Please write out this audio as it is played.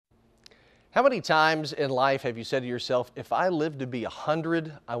How many times in life have you said to yourself, if I live to be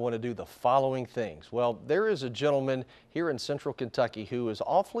 100, I want to do the following things? Well, there is a gentleman here in central Kentucky who is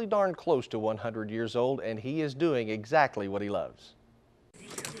awfully darn close to 100 years old, and he is doing exactly what he loves.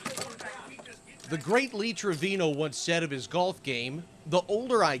 The great Lee Trevino once said of his golf game, "The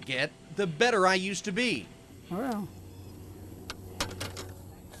older I get, the better I used to be." Well,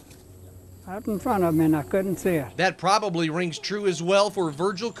 out in front of me and I couldn't see it. That probably rings true as well for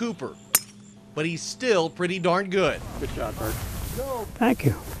Virgil Cooper. But he's still pretty darn good. Good shot, Bert. Thank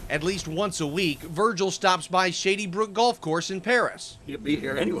you. At least once a week, Virgil stops by Shady Brook Golf Course in Paris. He'll be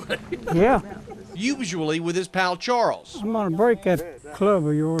here anyway. Yeah, Usually with his pal Charles. I'm gonna break that club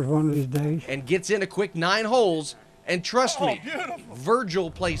of yours one of these days. And gets in a quick 9 holes. And trust me, Virgil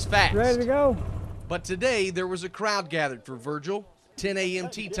plays fast. Ready to go? But today there was a crowd gathered for Virgil. 10 a.m.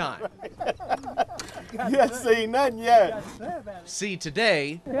 tee time. You haven't seen nothing yet. See,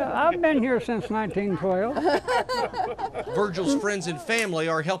 today, Yeah, I've been here since 1912. Virgil's friends and family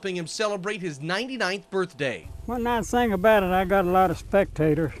are helping him celebrate his 99th birthday One nice thing about it, I got a lot of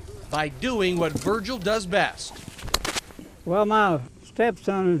spectators. by doing what Virgil does best. Well, my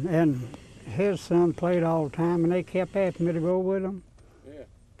stepson and his son played all the time, and they kept asking me to go with them.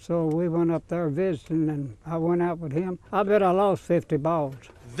 So we went up there visiting, and I went out with him. I bet I lost 50 balls.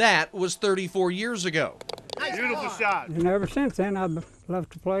 That was 34 years ago. Beautiful shot. And ever since then, I've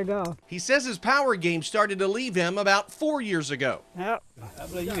loved to play golf. He says his power game started to leave him about 4 years ago. Yep. I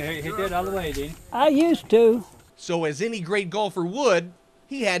believe you hit that all the way, didn't you? I used to. So as any great golfer would,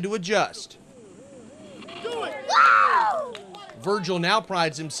 he had to adjust. Do it. Virgil now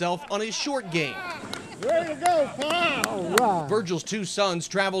prides himself on his short game. Ready to go, Pop. All right. Virgil's 2 sons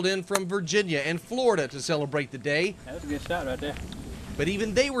traveled in from Virginia and Florida to celebrate the day, That was a good shot right there. but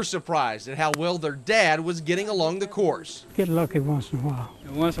even they were surprised at how well their dad was getting along the course. Get lucky once in a while.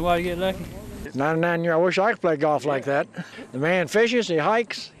 And once in a while you get lucky. 99 years, I wish I could play golf like that. The man fishes, he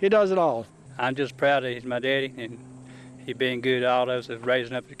hikes, he does it all. I'm just proud that he's my daddy, and he been good to all of us as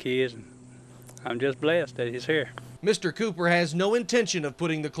raising up the kids. And I'm just blessed that he's here. Mr. Cooper has no intention of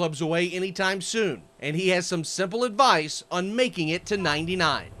putting the clubs away anytime soon, and he has some simple advice on making it to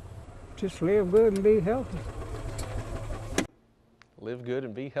 99. Just live good and be healthy. Live good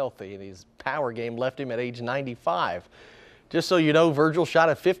and be healthy, and his power game left him at age 95. Just so you know, Virgil shot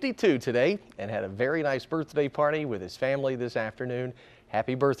a 52 today and had a very nice birthday party with his family this afternoon.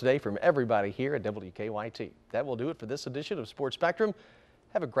 Happy birthday from everybody here at WKYT. That will do it for this edition of Sports Spectrum.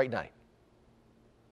 Have a great night.